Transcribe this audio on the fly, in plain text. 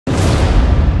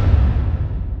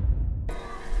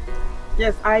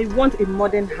Yes, I want a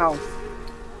modern house.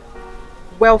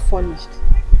 Well furnished.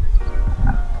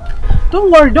 Don't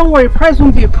worry, price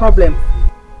won't be a problem.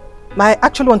 I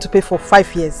actually want to pay for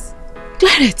 5 years.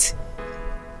 Claret!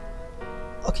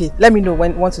 Okay, let me know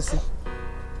when you want to see.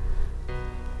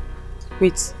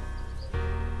 Wait.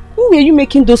 Who were you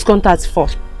making those contacts for?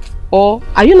 Or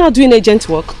are you not doing agent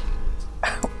work?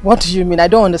 What do you mean? I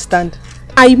don't understand.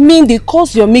 I mean the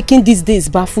calls you're making these days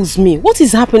baffles me. What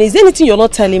is happening? Is there anything you're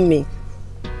not telling me?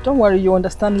 Don't worry, you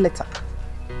understand later.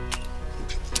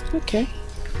 Okay.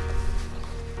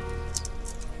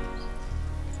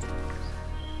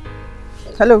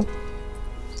 Hello.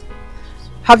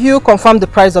 Have you confirmed the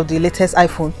price of the latest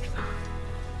iPhone?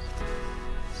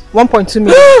 1.2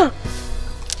 million.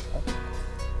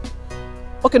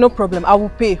 Okay, no problem. I will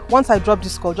pay. Once I drop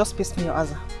this call, just paste me your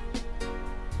answer.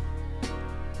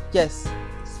 Yes.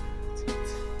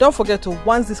 Don't forget to,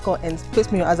 once this call ends,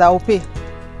 paste me your answer. I will pay.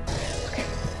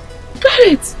 Got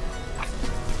it.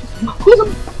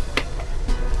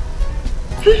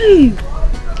 Hey.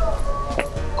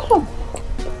 Come.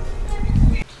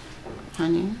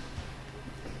 Honey,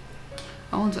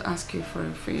 I want to ask you for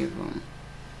a favor.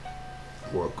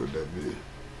 What could that be?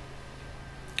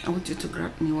 I want you to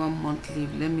grab me 1 month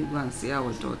leave. Let me go and see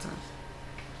our daughter.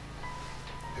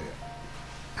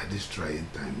 At this trying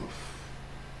time of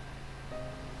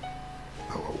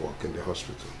our work in the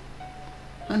hospital.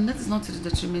 And that is not to the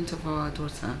detriment of our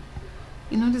daughter.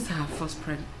 You know, this is her first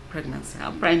pregnancy,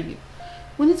 her brand new.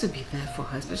 We need to be there for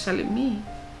her, especially me.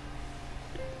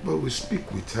 But we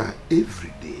speak with her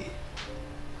every day.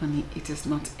 Honey, it is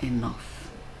not enough.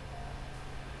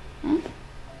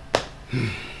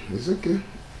 It's okay.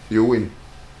 You win.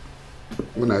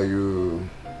 When are you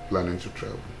planning to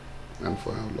travel? And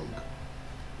for how long?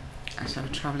 I shall be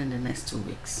traveling the next 2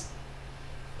 weeks.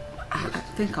 I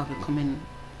think I'll be coming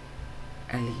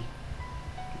early.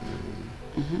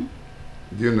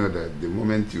 Do you know that the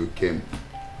moment you came,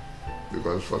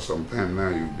 because for some time now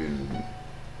you've been,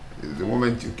 the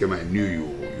moment you came I knew you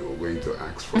were going to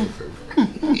ask for a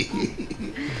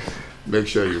favor. Make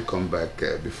sure you come back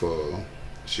before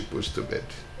she puts to bed.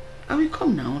 I will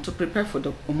come now to prepare for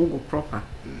the Omogo proper.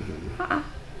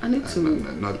 I need to...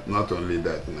 Not only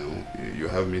that now, you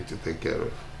have me to take care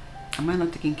of. Am I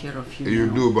not taking care of you You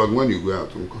now? do, but when you go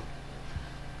out, Uncle?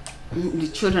 The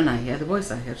children are here, the boys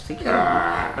are here to take care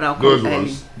of you. But I'll come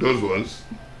early. Those ones,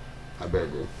 I better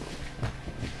go.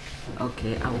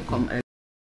 Okay, I will come early.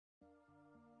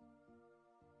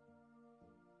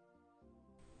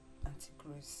 Auntie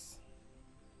Grace,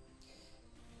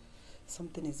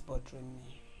 something is bothering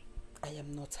me. I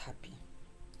am not happy.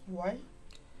 Why?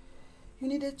 You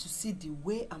needed to see the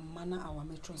way and manner our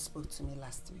matron spoke to me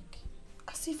last week.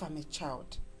 As if I'm a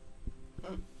child.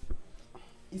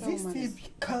 Is it still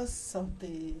because of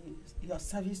your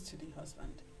service to the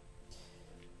husband?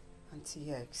 Auntie,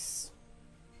 yes.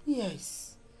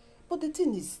 Yes. But the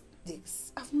thing is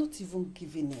this, I've not even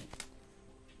given it.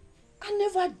 I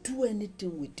never do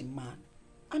anything with the man.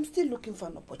 I'm still looking for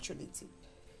an opportunity.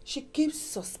 She keeps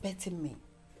suspecting me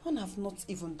when I've not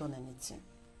even done anything.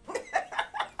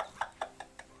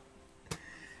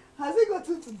 Has it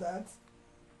gotten to that?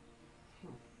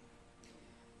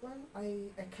 Well,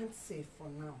 I can't say for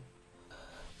now.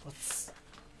 But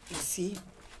you see,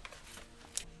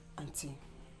 Auntie,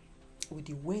 with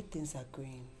the way things are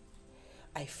going,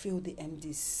 I feel the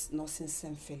MD's not seeing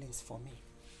same feelings for me.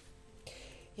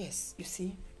 Yes, you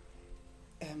see,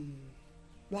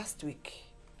 last week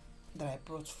that I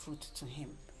brought fruit to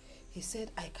him, he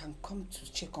said I can come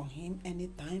to check on him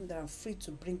anytime, that I'm free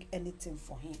to bring anything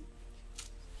for him.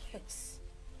 Yes,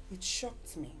 it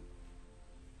shocked me.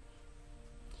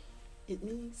 It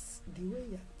means the way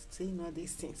you're saying all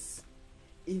these things,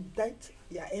 if that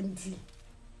your MD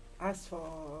asks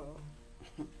for,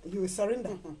 you will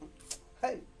surrender.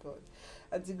 Hey God,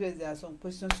 Auntie Grace, there are some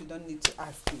questions you don't need to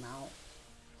ask now.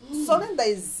 Surrender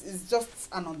is just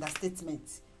an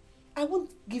understatement. I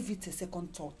won't give it a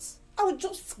second thought. I will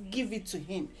just give it to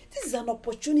him. This is an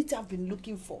opportunity I've been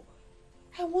looking for.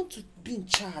 I want to be in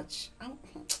charge.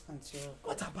 Auntie,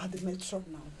 what about the matron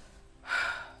now?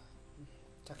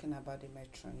 Talking about the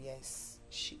matron, yes,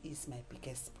 she is my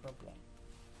biggest problem.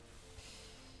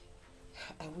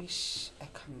 I wish I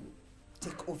can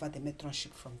take over the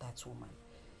matronship from that woman.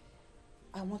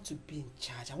 I want to be in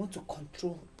charge. I want to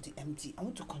control the MD. I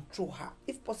want to control her.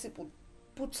 If possible,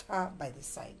 put her by the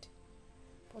side.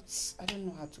 But I don't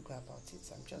know how to go about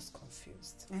it. I'm just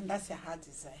confused. And that's your heart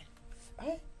desire.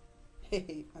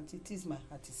 Hey, and it is my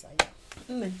heart desire.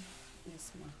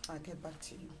 Yes, ma. I'll get back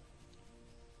to you.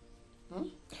 Hmm?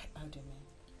 How do you mean?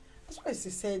 That's why she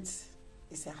said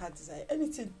It's a heart desire.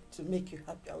 Anything to make you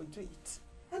happy, I will do it.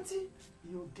 Auntie,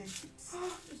 you'll get it. This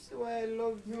is why I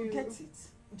love you. You'll get it.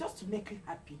 Just to make you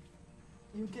happy.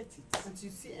 You get it. And you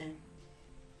see,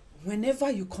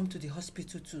 whenever you come to the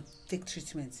hospital to take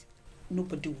treatment,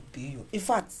 nobody will pay you. In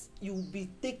fact, you will be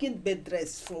taking bed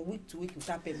rest from week to week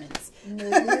without payments. Leave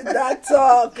that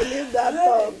talk. Leave that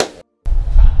talk.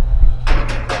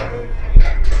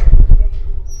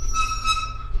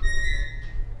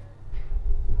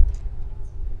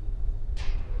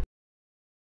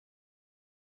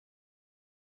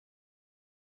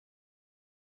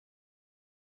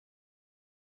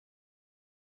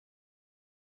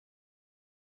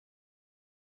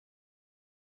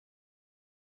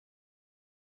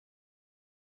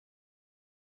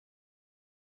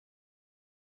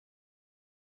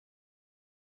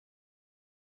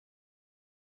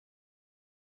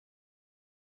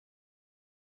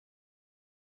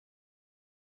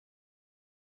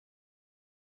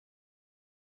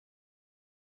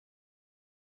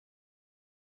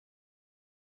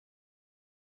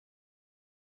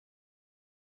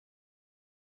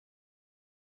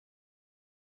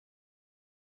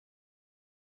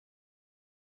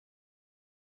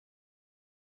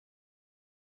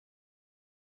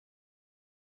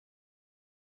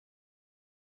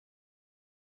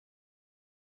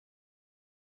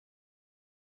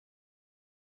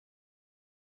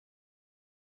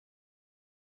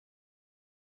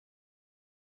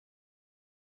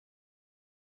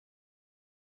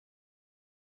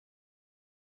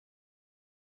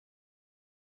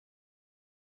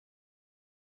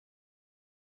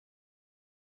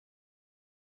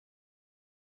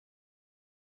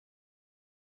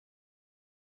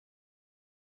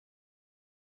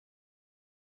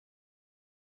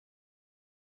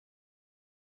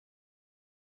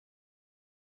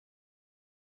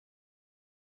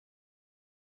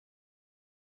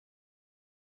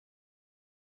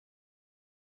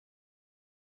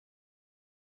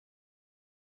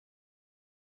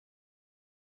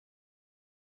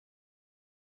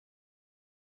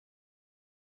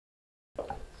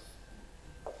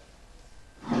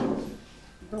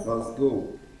 Let's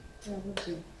go. Yeah,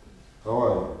 okay. How are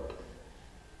you?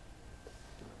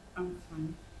 I'm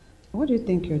fine. What do you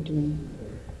think you're doing?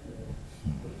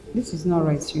 This is not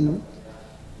right, you know.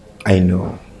 I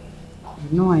know.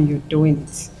 You know, and you're doing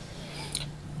it.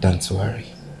 Don't worry.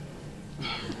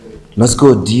 Let's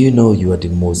go. Do you know you are the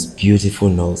most beautiful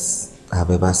nurse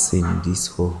I've ever seen in this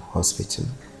whole hospital?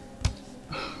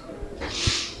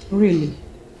 Really?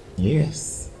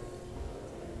 Yes.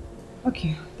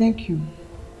 Okay, thank you.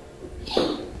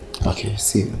 Okay,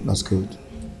 see, that's good.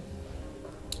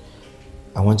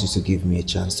 I want you to give me a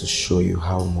chance to show you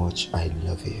how much I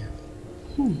love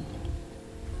you.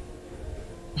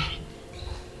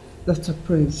 Dr.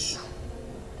 Praise,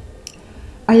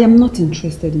 I am not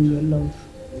interested in your love.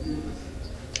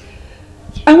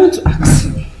 I want to ask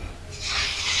you,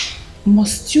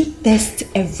 must you test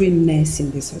every nurse in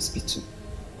this hospital?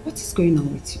 What is going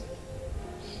on with you?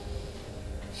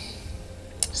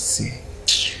 See,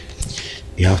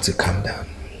 you have to calm down,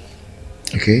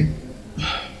 okay?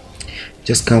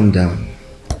 Just calm down.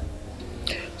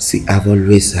 See, I've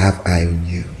always have eye on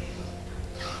you.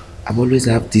 I've always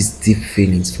have these deep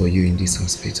feelings for you in this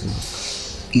hospital.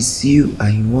 It's you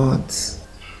I want.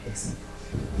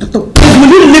 Doctor, will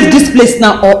you leave this place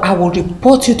now or I will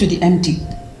report you to the MD?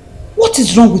 What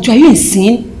is wrong with you? Are you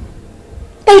insane?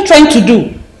 What are you trying to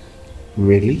do?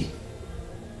 Really?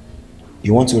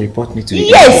 You want to report me to the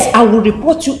Yes, MD? I will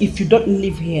report you if you don't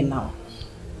leave here now.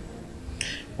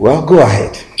 Well, go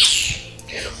ahead.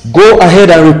 Go ahead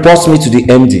and report me to the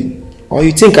MD. Or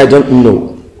you think I don't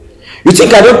know? You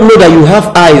think I don't know that you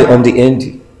have eye on the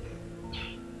MD?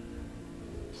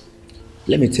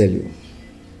 Let me tell you,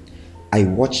 I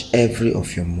watch every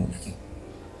of your move.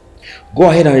 Go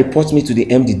ahead and report me to the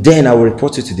MD, then I will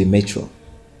report you to the metro.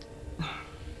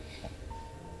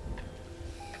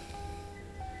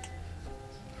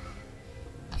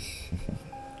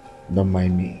 Don't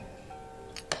mind me.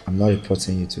 I'm not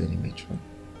reporting you to any metro.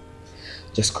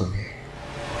 Just come here.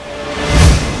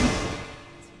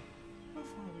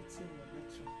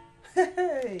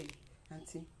 Hey,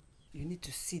 Auntie, you need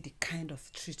to see the kind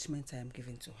of treatment I am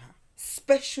giving to her.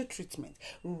 Special treatment,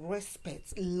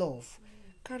 respect, love.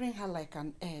 Carrying her like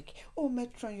an egg. Oh,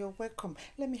 Matron, you're welcome.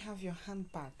 Let me have your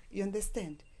handbag. You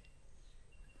understand?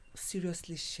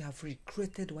 Seriously, she have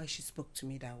regretted why she spoke to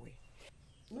me that way.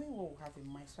 Knowing what we have in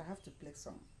mind, so I have to play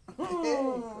some.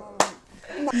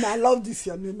 I love this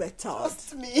your new method.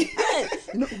 Trust me. Hey,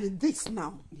 you know, with this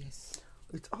now. Yes.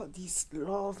 With all this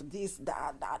love,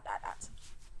 that.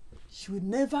 She will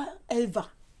never ever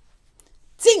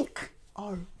think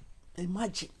Or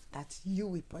imagine that you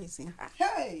will poison her.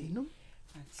 Hey! You know?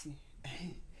 Auntie,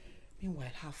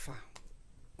 meanwhile, how far?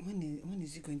 When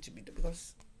is it going to be?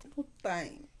 Because no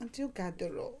time until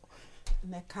Gadoro.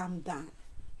 Now calm down.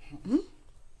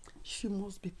 She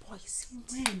must be poisoned.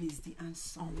 When is the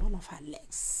answer? On one of her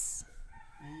legs.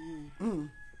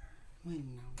 When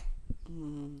now?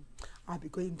 I'll be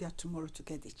going there tomorrow to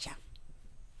get the charm.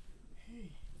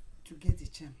 Hey, to get the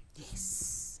charm?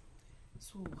 Yes.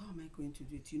 So how am I going to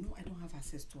do it? You know, I don't have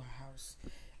access to our house.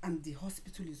 And the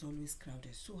hospital is always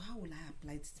crowded. So how will I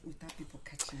apply it without people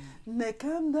catching me? Now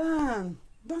calm down.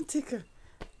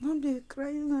 Don't be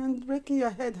crying and breaking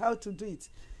your head how to do it.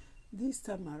 This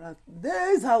time around,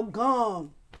 days are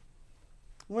gone.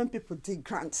 When people dig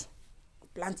grant,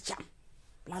 plant jam,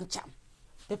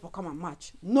 people come and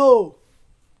march. No,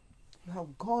 you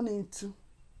have gone into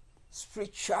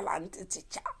spiritual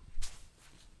anti-teacher.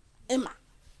 Emma,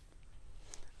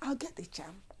 I'll get the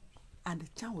charm, and the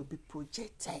charm will be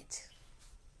projected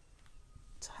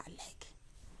to her leg.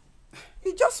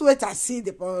 You just wait and see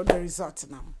the result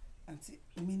now. Auntie,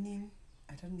 meaning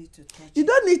I don't need to touch You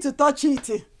don't need to touch it.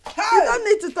 Hey! You don't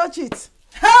need to touch it.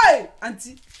 Hey!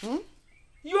 Auntie,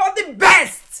 you are the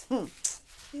best!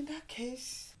 In that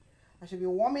case, I should be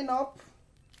warming up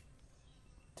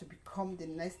to become the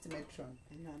next matron.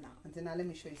 No. And then let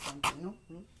me show you something, no?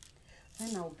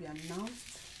 Then I will be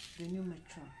announced the new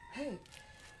matron. Hey,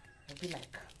 I'll be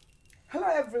like, hello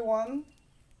everyone.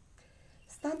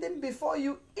 Standing before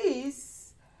you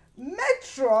is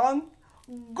Matron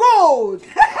Gold.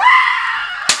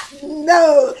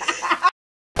 No.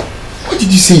 What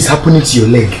did you say is happening to your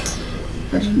leg?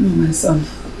 I don't know, my son.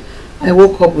 I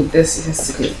woke up with this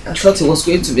yesterday. I thought it was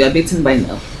going to be abating by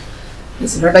now.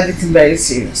 It's rather getting very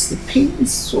serious. The pain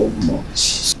is so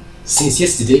much. Since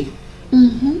yesterday?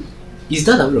 Is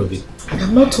that aware of it?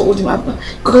 I've not told him.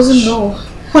 He doesn't know.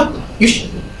 What? You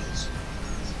should...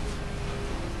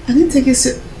 I didn't take it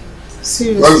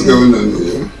seriously. What's going on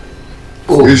here?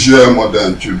 Oh. You share mother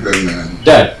and children, man.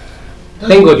 Dad,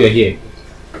 thank God you're here.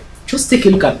 Just take a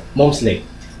look at Mom's leg.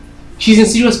 She's in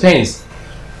serious pains.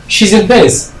 She's in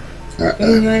pains. Yeah,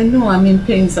 I know. I'm in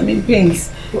pains.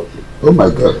 Oh my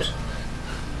God.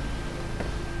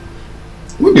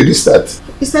 When did it start?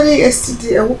 It started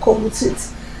yesterday. I woke up with it.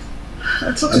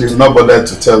 And you've not bothered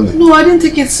to tell me? No, I didn't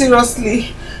take it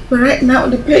seriously. But right now,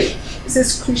 the pain is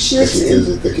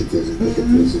excruciating. Take it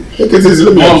easy. Take it easy.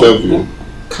 Let me observe you.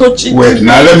 Coaching. Wait,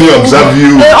 now let me observe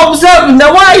you. Observe.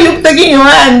 Now, why are you taking your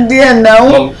hand there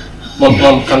now? Mom,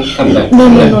 calm down.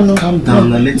 No. Calm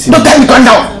down and let him... Don't tell me calm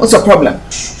down. What's your problem?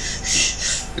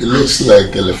 It looks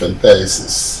like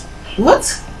elephantiasis. What?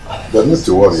 But not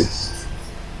to worry.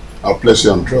 I'll place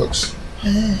you on drugs.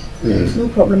 No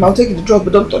problem. I'll take the drug,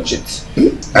 but don't touch it.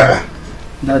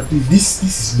 Dad, this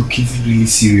is looking really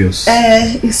serious.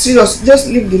 It's serious. Just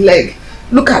leave the leg.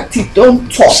 Look at it. Don't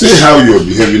touch. See how you're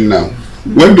behaving now.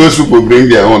 When those people bring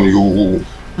their own, you...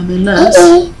 I'm a nurse.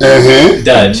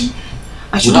 Dad,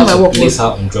 I should you do have my to work. place her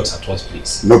on drugs at once,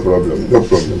 please. No problem. You'll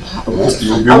be I will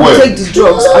well. take the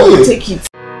drugs. I will take it.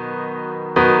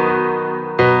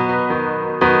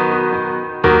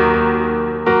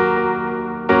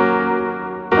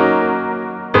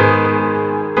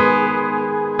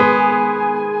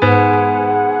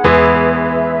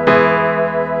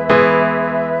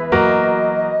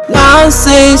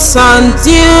 Say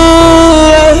Sunday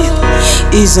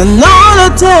is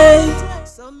another day.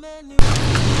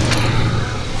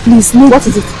 Please, no. What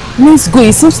is it? Please go.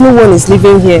 It seems no one is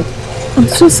living here. I'm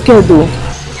so scared though.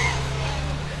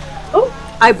 Oh,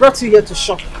 I brought you here to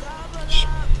shop.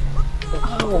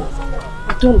 Oh,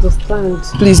 I don't understand.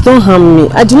 Please don't harm me.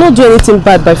 I did not do anything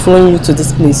bad by following you to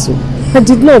this place. So. I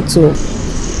did not.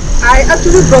 I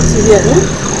actually brought you here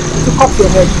to cut your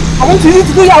head. I want you to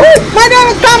do your way.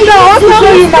 Madam, calm down.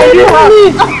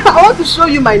 I want to show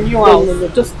you my new house. No,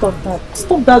 just stop that.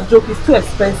 Stop that joke. It's too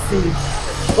expensive.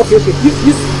 Okay.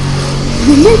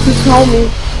 You need to tell me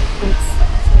that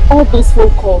all those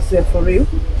phone calls there for real.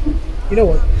 You know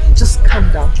what? Just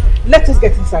calm down. Let us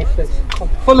get inside first. Come,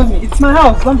 follow me. It's my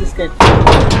house. Don't be scared.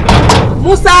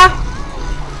 Musa!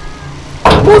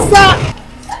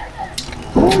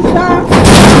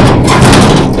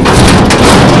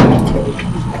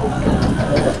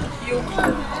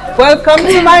 Welcome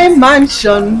to my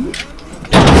mansion.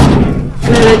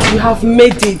 You have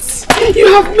made it. You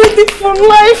have made it for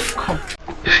life.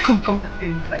 Come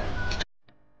inside.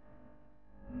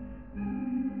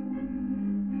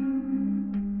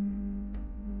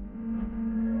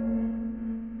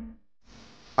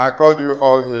 I called you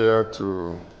all here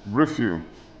to brief you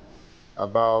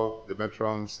about the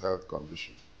matron's health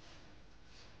condition.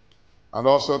 And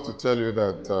also to tell you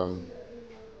that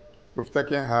we've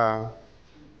taken her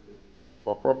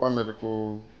for proper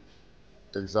medical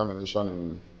examination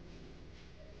in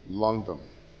London,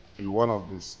 in one of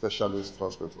the specialist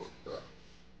hospitals there.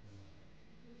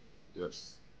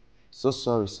 Yes. So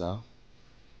sorry, sir.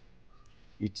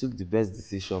 You took the best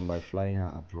decision by flying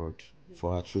her abroad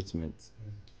for her treatment.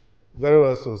 Very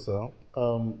well so, sir.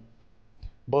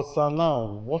 But sir,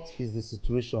 now, what is the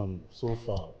situation so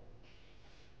far?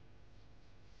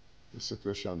 The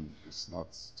situation is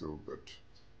not too good.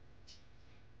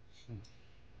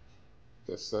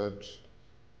 They said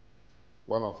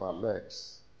one of her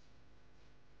legs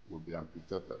will be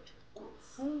amputated.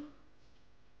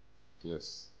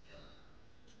 Yes.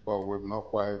 But we've not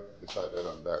quite decided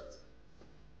on that.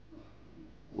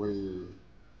 We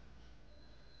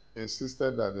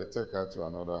insisted that they take her to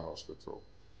another hospital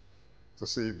to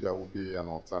see if there will be an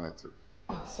alternative.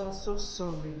 Oh, sir, so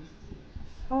sorry.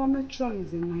 Our matron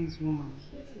is a nice woman.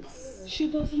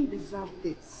 She doesn't deserve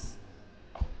this.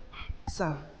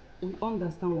 Sir, we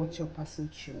understand what you're passing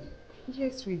through.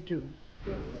 Yes, we do.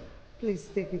 Please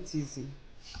take it easy.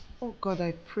 Oh God,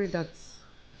 I pray that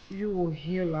you will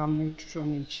heal our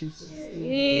matron in Jesus'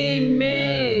 name.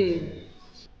 Amen.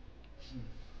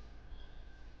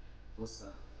 Well,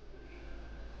 sir,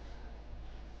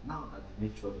 now that the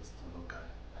matron is no longer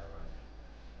around,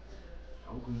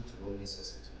 are we going to run this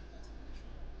hospital without a matron?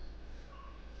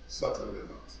 Certainly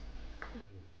not.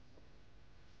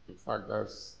 In fact,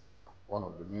 that's one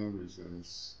of the main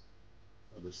reasons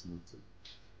for this meeting.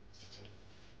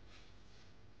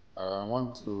 I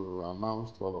want to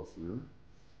announce to all of you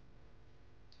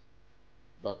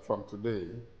that from today,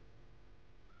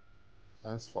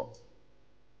 henceforth,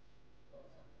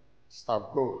 Staff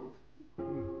Gold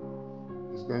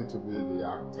is going to be the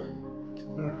acting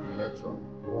matron.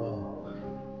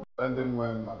 Wow. Depending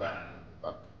when Madam is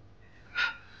back.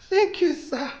 Thank you,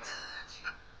 sir.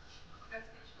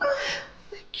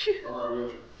 Thank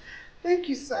you. Thank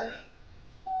you, sir.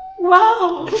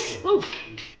 Wow.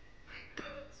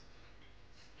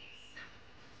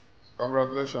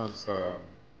 Congratulations,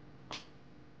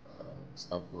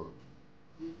 Staff Gold.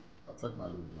 I'll take my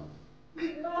leave now.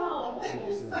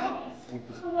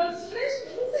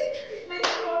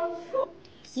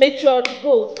 Matron,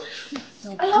 go.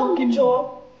 I love you,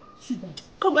 Joe.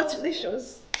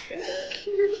 Congratulations.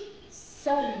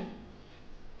 Sorry,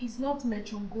 it's not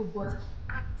matron good, but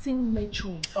acting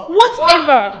matron.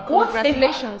 Whatever.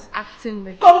 Congratulations, acting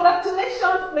matron.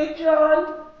 Congratulations, matron.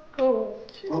 Oh.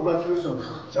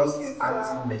 Congratulations. Just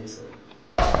acting matron.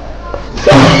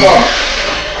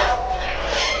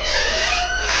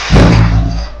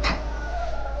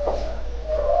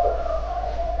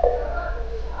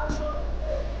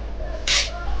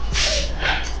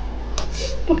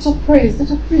 Dr.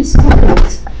 Praise, come on.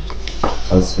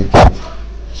 I'll speak to you.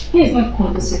 He is not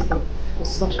conversable.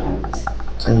 It's not right.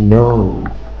 I know.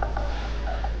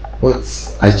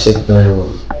 But I checked very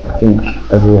well. I think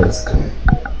everywhere is clear.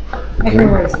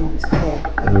 Everywhere is not clear.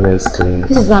 Everywhere is clean.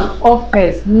 This is an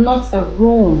office, not a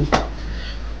room.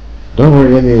 Don't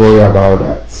worry, let me worry about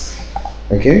that.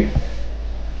 Okay?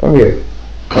 Come here.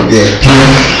 Come here.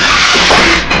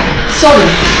 Sorry.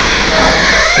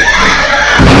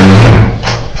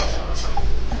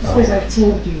 Because I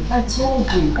told you.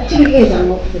 I think here is an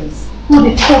office. Not a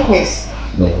focus.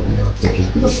 No, thank you.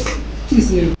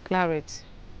 Please, you. Claret,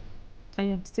 I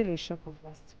am still in shock of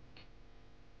last week.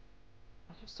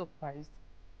 Are you surprised?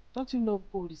 Don't you know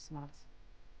gold is smart?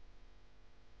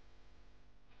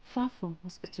 Far from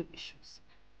hospital issues,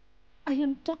 I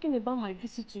am talking about my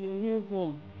visit to your new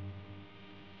home.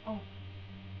 Oh,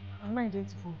 I'm not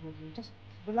identified with you. Just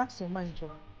relax your mind,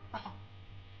 John.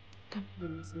 Can't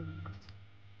relax my mind.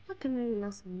 How can I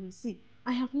relax my mind? See,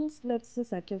 I have not slept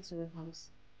since I came to your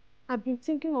house. I've been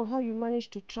thinking of how you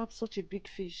managed to trap such a big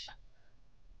fish.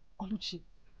 Oluchi,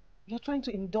 you're trying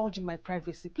to indulge in my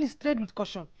privacy. Please tread with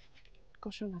caution.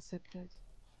 Caution accepted.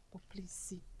 But please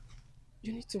see,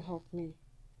 you need to help me.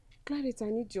 Claret, I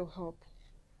need your help.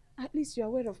 At least you're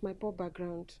aware of my poor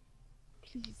background.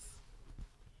 Please.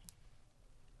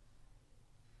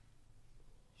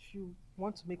 If you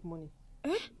want to make money.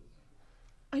 Eh?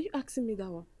 Are you asking me that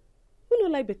one? Who no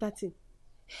like better thing?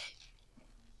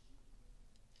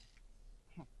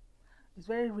 It's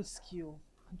very risky, and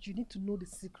you need to know the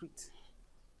secret.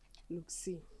 Look,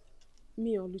 see,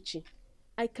 me Oluchi,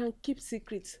 I can keep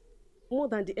secrets more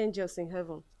than the angels in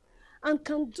heaven, and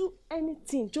can do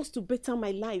anything just to better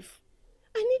my life.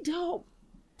 I need help.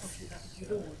 Okay, you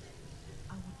know what?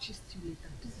 I will gist you later.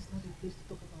 This is not the place to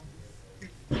talk about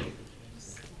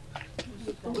this.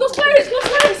 No, Clarice!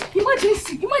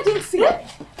 Emergency!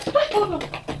 Oh no!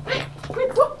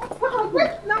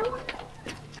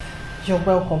 You're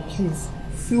welcome, please.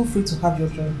 Feel free to have your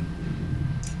drink.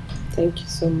 Thank you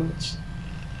so much.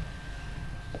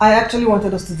 I actually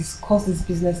wanted us to discuss this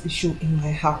business issue in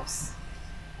my house.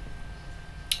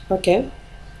 Okay.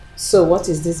 So what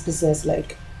is this business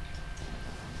like?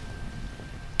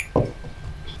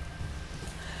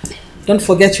 Don't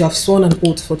forget you have sworn an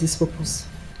oath for this purpose.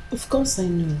 Of course I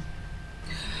know.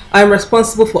 I am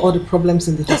responsible for all the problems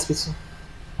in the hospital.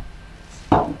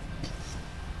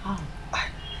 How?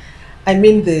 I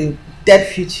mean the dead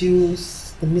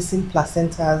fetuses, the missing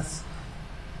placentas.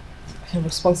 I am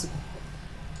responsible.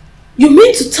 You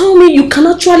mean to tell me you can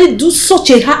actually do such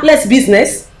a heartless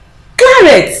business?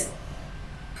 Claret!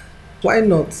 Why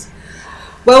not?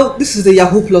 Well, this is the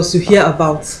Yahoo Plus you hear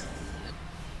about.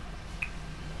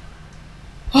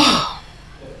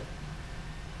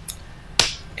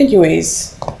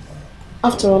 Anyways,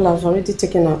 after all, I've already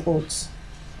taken an oath.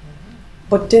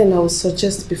 But then I would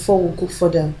suggest before we go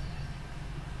further,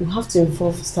 we have to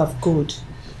involve staff code.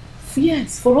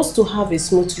 Yes, for us to have a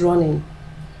smooth running.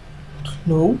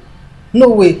 No. No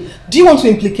way. Do you want to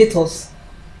implicate us?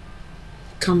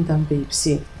 Calm down, babe.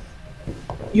 See,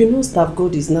 you know Staff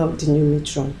God is now the new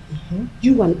matron.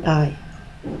 You and I,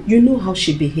 you know how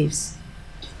she behaves.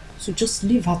 So just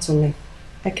leave her to me.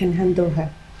 I can handle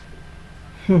her.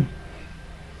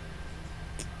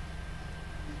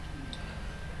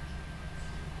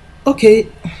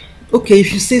 Okay,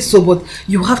 if you say so, but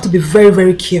you have to be very,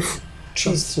 very careful.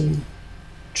 Trust me.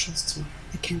 Trust me.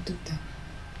 I can do that.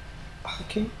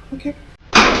 Okay? Okay.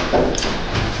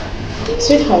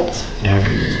 Sweetheart. Yeah.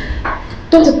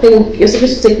 Don't you think you're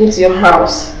supposed to take me to your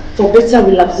house for better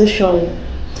relaxation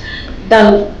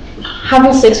than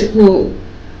having sex with me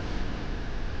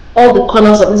all the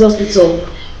corners of this hospital?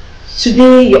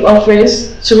 Today your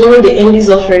office, tomorrow the MD's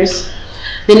office,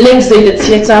 the next day the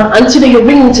theater, and today you're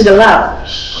bringing me to the lab.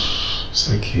 It's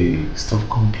okay, stop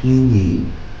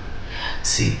complaining.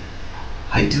 See,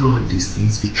 I do all these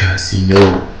things because, you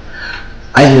know,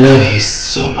 I love you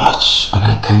so much and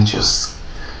I can't just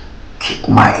keep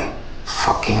my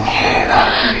fucking head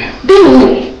out of you.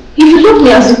 Then, if you love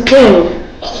me as you can,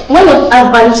 why not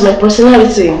add value to my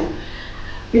personality?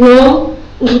 You know,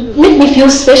 make me feel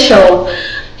special.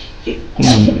 You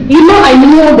know, I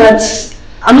know that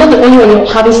I'm not the only one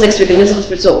you're having sex with in this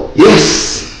hospital.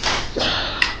 Yes!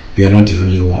 You are not the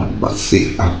only one, but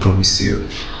see, I promise you,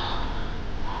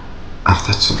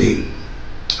 after today,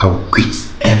 I will quit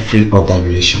every other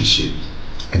relationship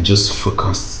and just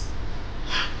focus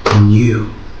on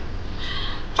you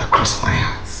across my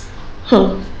heart.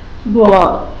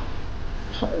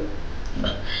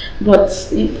 But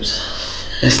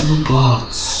there's no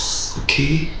buts,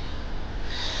 okay?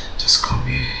 Just come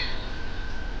here.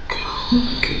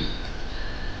 Come, okay?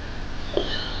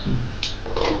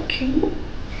 Okay.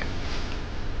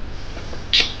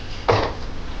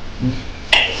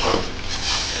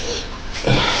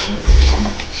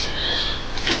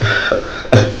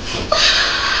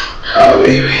 Oh,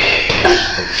 baby.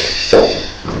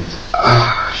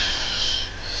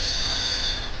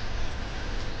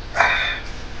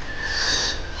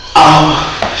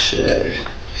 Oh, shit.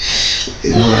 You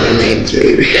know what I mean,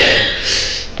 baby.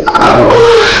 Ow.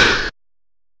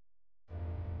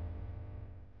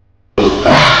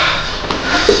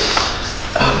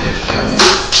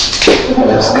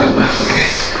 Let's come back, okay?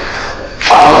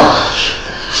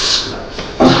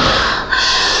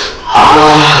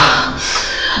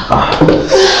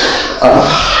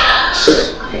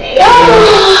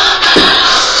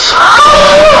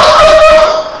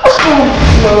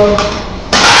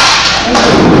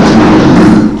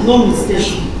 No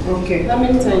mistake. Okay. how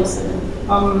many times?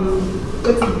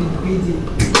 Let it be greedy.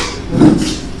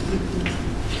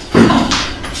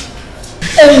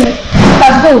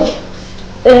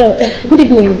 Good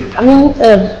evening. I mean,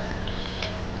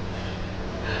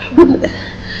 good.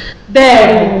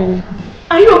 There.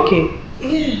 Are you okay?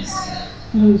 Yes.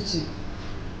 Lucy.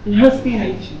 Your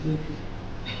husband is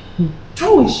okay.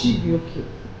 How will she be okay?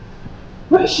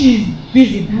 When she is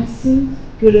busy dancing,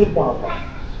 Gerewa.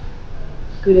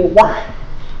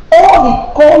 All the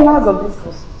corners of this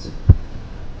hospital.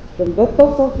 From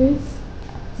doctor's office,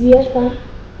 theater,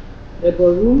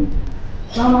 labor room,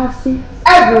 pharmacy,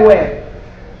 everywhere.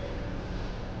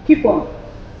 Keep on.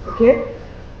 Okay?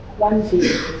 One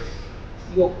day,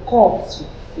 your corpse will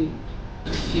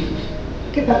fail.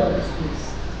 Get out of this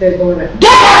place. There's no way.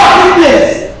 Get out of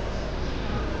this place!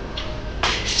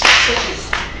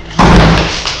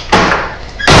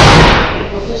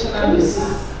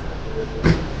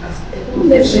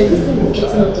 Let's get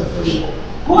out of here.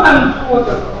 Go and do what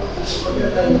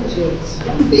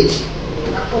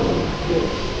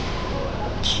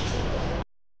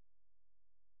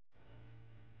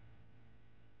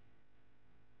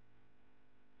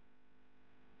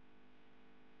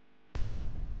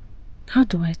How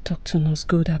do I talk to Nurse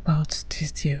Gold about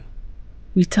this deal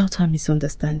without her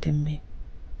misunderstanding me?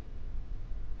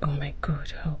 Oh my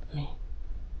God, help me.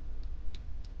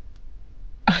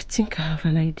 I think I have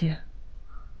an idea.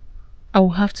 I will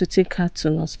have to take her to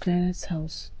Nurse Clarence's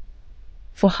house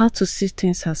for her to see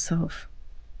things herself.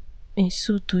 In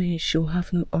so doing, she will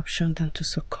have no option than to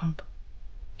succumb.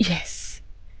 Yes.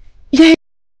 Yes.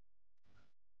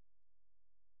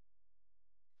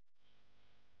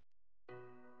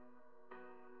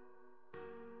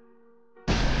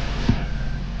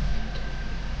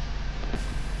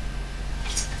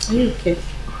 Are you okay?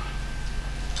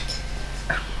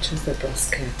 I'm just a bit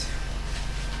scared.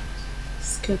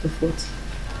 Scared of what?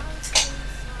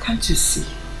 Can't you see?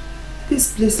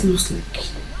 This place looks like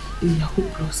a Yahoo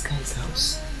Plus guy's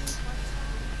house.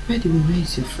 By the way, where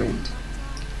is your friend?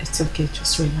 It's okay,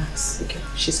 just relax. Okay.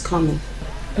 She's coming.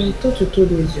 But I thought you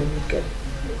told me it's your weekend.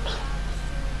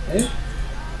 Eh?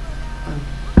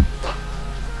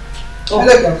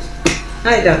 Hello, girls.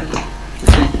 Hi, Dan.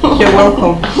 You're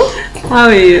welcome. How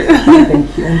are you?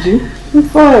 Thank you. And you? I'm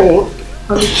fine.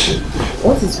 ALICHI,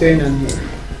 what is going on here?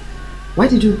 Why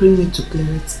did you bring me to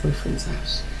Clarette's boyfriend's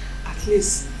house? At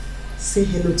least say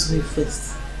hello to me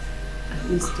first. At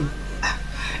least do.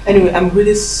 Anyway, I'm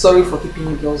really sorry for keeping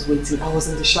you girls waiting. I was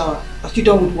in the shower. Are you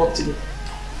done with work today?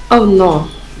 Oh no,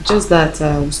 just that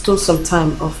we stole some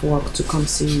time off work to come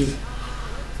see you.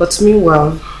 But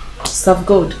meanwhile, Staff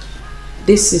Gold,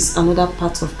 this is another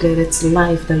part of Clarette's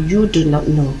life that you do not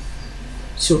know.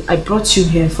 So I brought you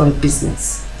here for a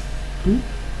business.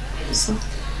 So,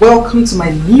 welcome to my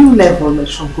new level,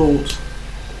 Metron Gold.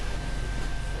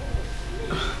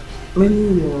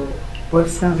 When your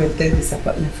boyfriend rented this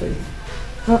apartment for you?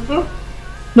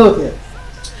 No, dear.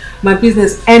 My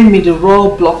business earned me the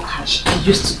raw block cash I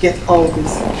used to get all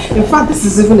this. In fact, this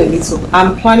is even a little.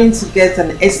 I'm planning to get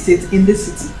an estate in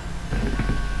this city.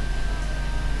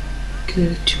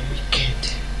 Clarette, you're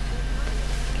wicked.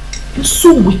 You're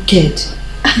so wicked.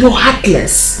 You're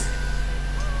heartless.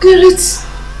 Clarette,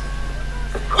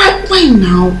 why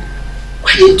now?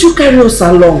 Why didn't you carry us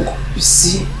along? You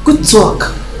see, good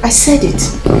talk. I said it.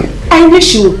 I knew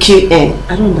she would kill him.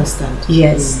 I don't understand.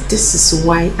 Yes, this is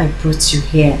why I brought you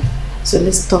here. So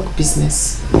let's talk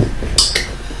business.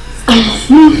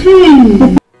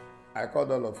 I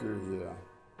called all of you here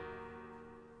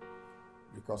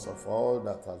because of all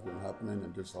that has been happening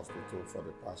in this hospital for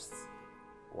the past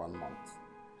 1 month.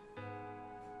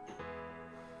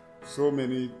 So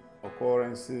many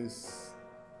occurrences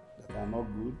that are not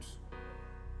good,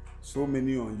 so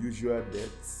many unusual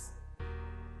deaths.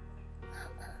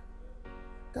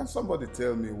 Can somebody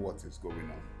tell me what is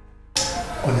going on?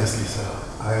 Honestly, sir,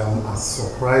 I am as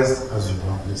surprised as you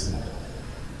are listening.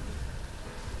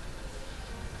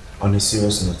 On a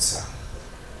serious note, sir,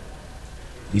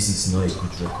 this is not a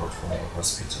good record for our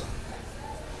hospital.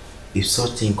 If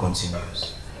such thing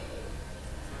continues,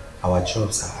 our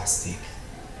jobs are at stake.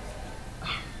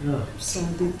 No. So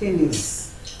the thing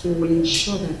is, we will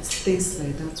ensure that things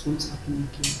like that won't happen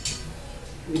again.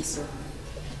 Please, sir.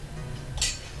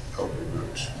 That would be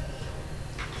good.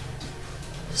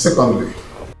 Secondly,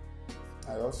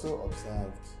 I also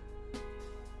observed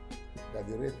that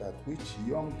the rate at which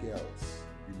young girls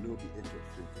below the age of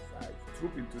 25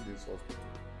 troop into this hospital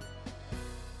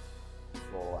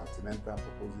for antenatal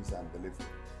purposes and delivery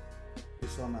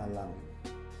is unalarming.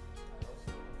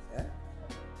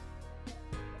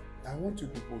 I want you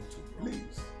people to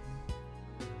please,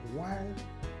 while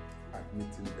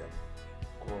admitting them,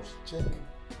 cross-check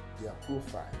their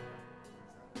profile.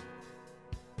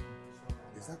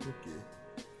 Is that okay?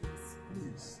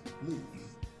 Please,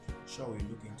 please. Shall we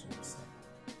look into it, sir?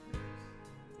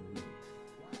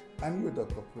 And you,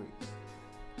 Dr.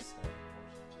 Praise.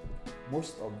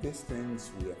 Most of these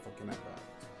things we are talking about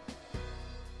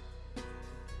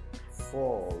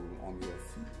fall on your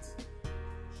feet.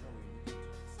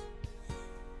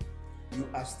 You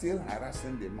are still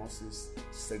harassing the nurses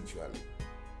sexually,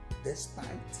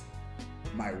 despite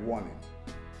my warning.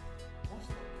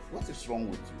 What is wrong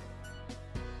with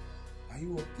you? Are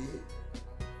you okay?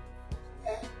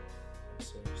 I'm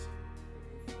sorry,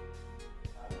 sir.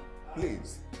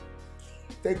 Please,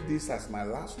 take this as my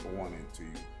last warning to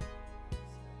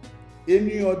you.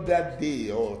 Any other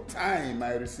day or time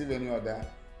I receive any other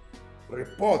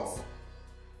report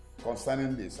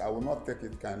concerning this, I will not take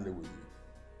it kindly with you.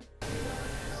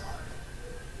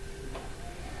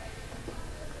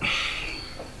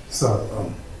 Sir,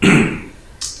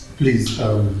 please,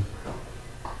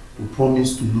 we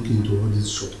promise to look into all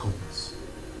these shortcomings.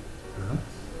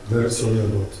 Very sorry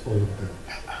about all of them.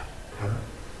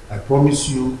 I promise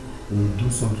you we will do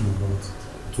something about it.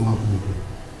 It won't happen again.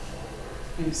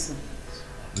 Yes, sir.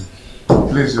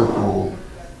 Please, Yoko.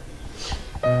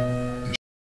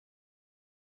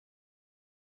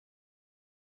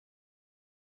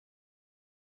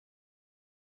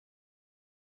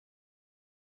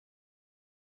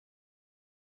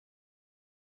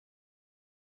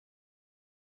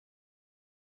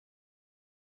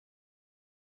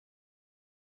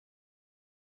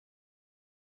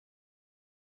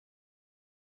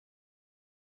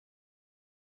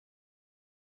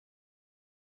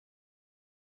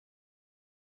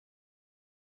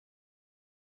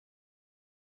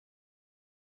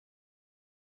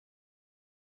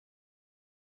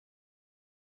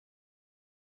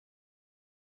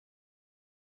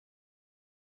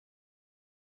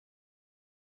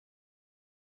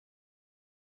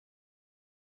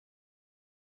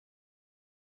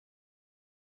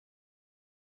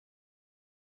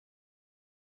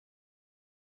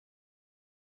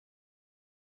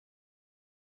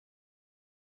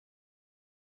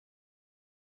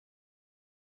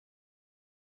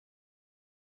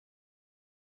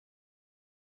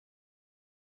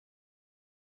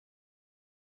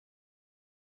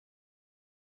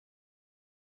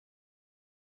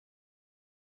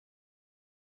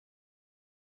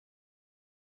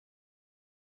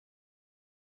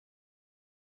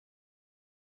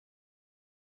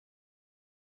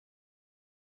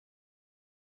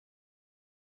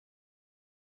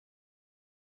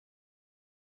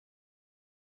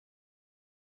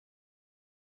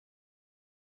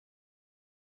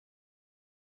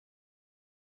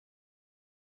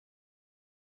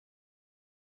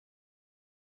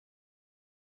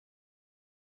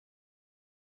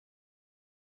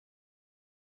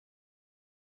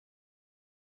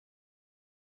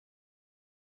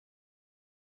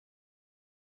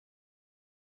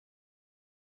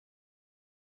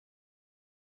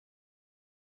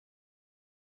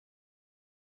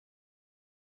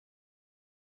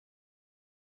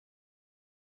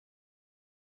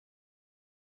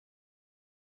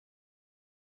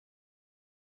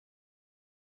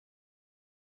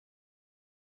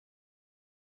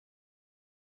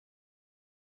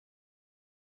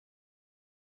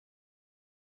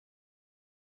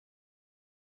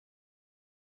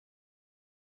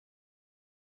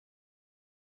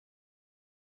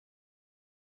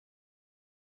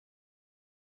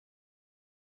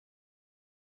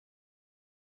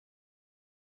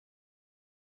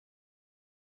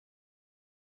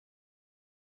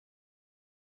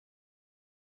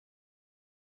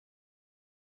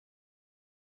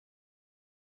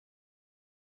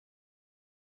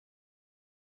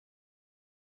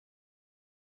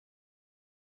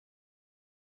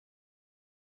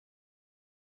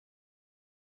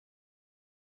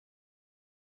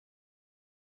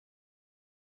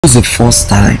 This is the first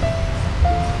time,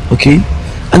 okay?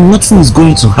 And nothing is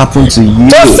going to happen to you.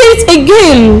 Don't say it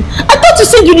again. I thought you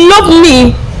said you love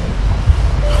me.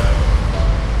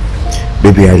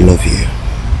 Baby, I love you.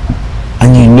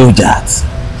 And you know that.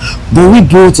 But we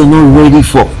both are not ready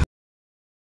for...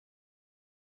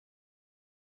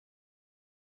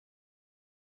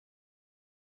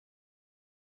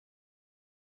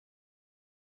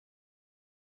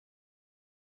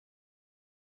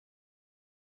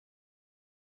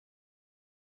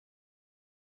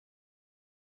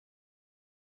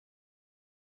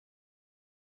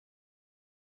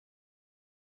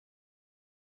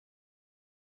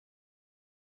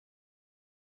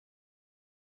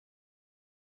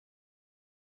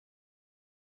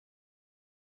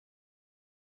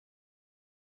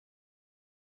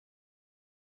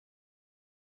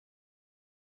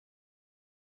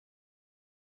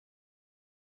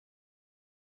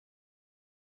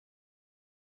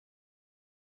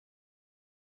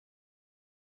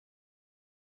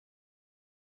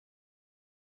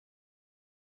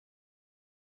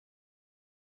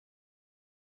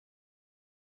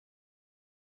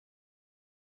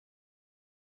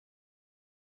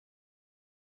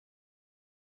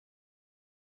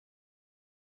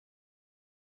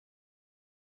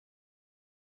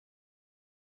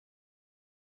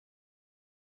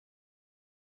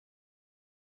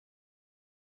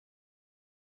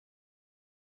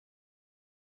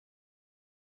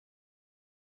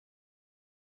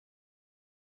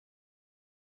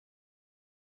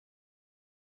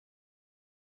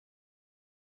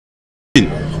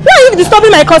 Why are you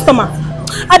disturbing my customer?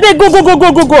 I beg,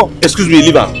 go. Excuse me,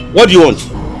 leave her. What do you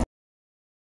want?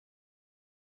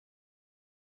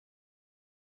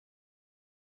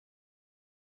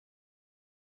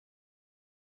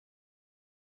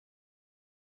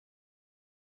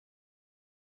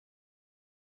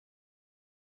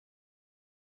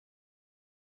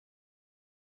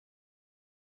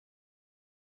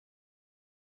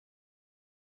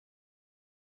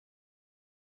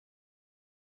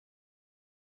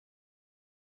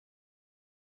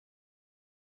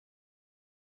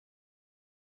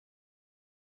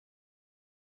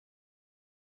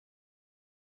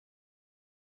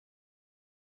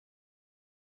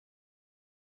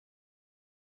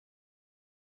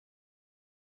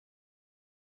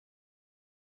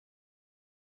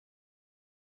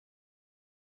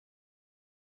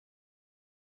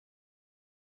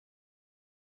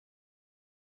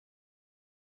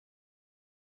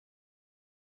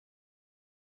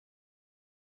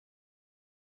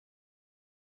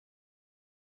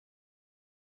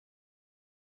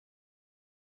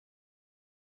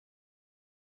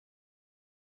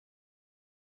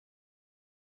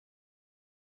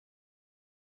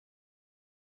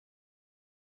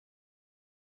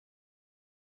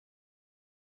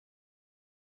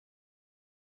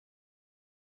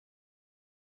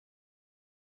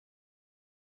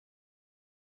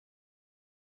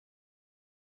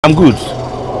 I'm good.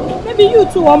 Maybe you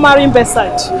two are marrying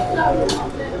bedside.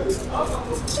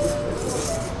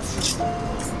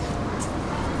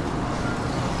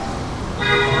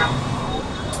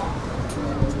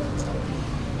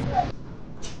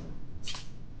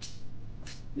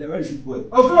 Yeah, where is this boy?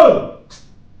 Okon!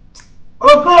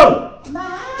 Okon!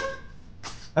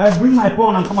 Bring my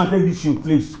phone and come and take this shoe,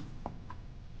 please.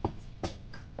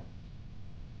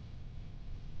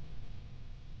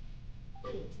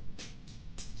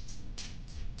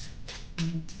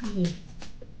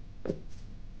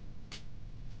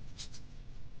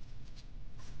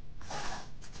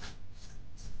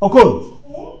 Okon!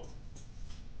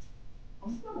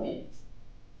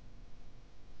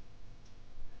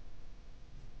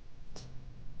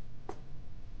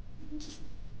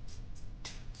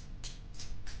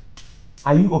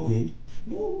 Are you okay?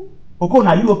 Okon,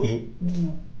 are you okay?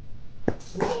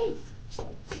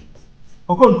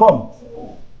 Okon, come.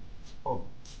 Oh.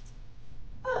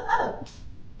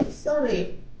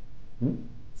 Sorry. Hmm?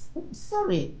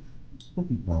 Sorry. Stop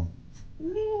it now.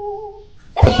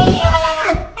 Are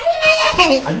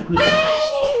you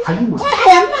crazy? Are you mad? I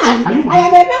am mad. I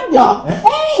am a doctor.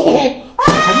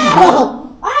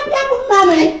 I'm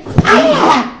mommy.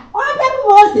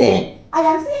 I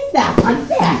am sister. I'm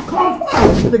sister.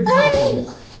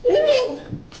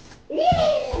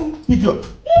 Idiot.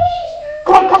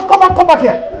 Come back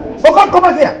here. Okon, come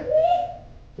back here.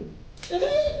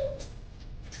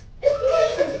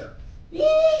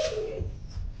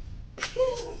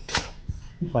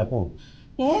 It's my phone.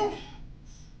 Yeah.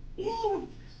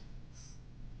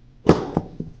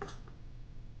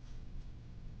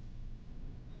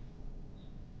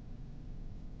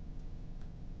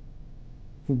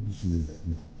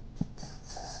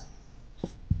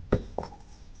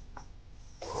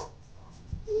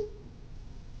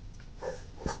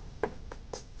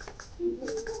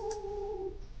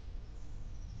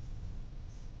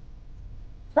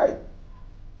 Hey.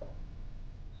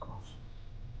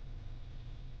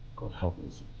 God help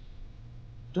us.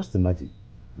 Just imagine.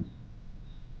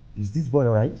 Is this boy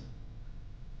alright?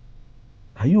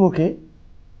 Are you okay?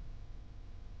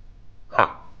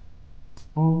 Ha.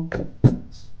 Oh.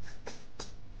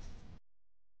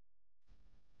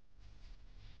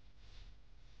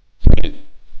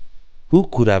 Who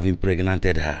could have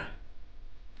impregnated her?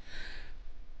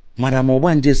 Madam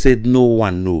Obanje said no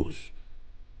one knows.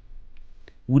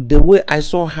 With the way I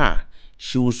saw her,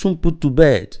 she will soon put to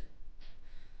bed.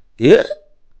 Yeah?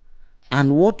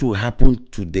 And what will happen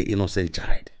to the innocent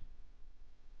child?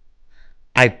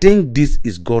 I think this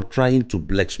is God trying to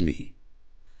bless me.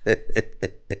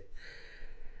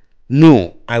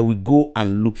 No, I will go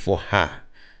and look for her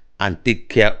and take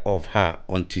care of her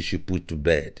until she put to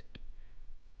bed.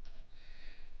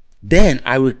 Then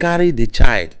I will carry the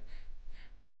child.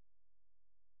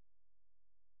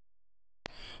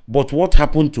 But what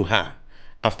happened to her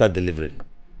after delivering?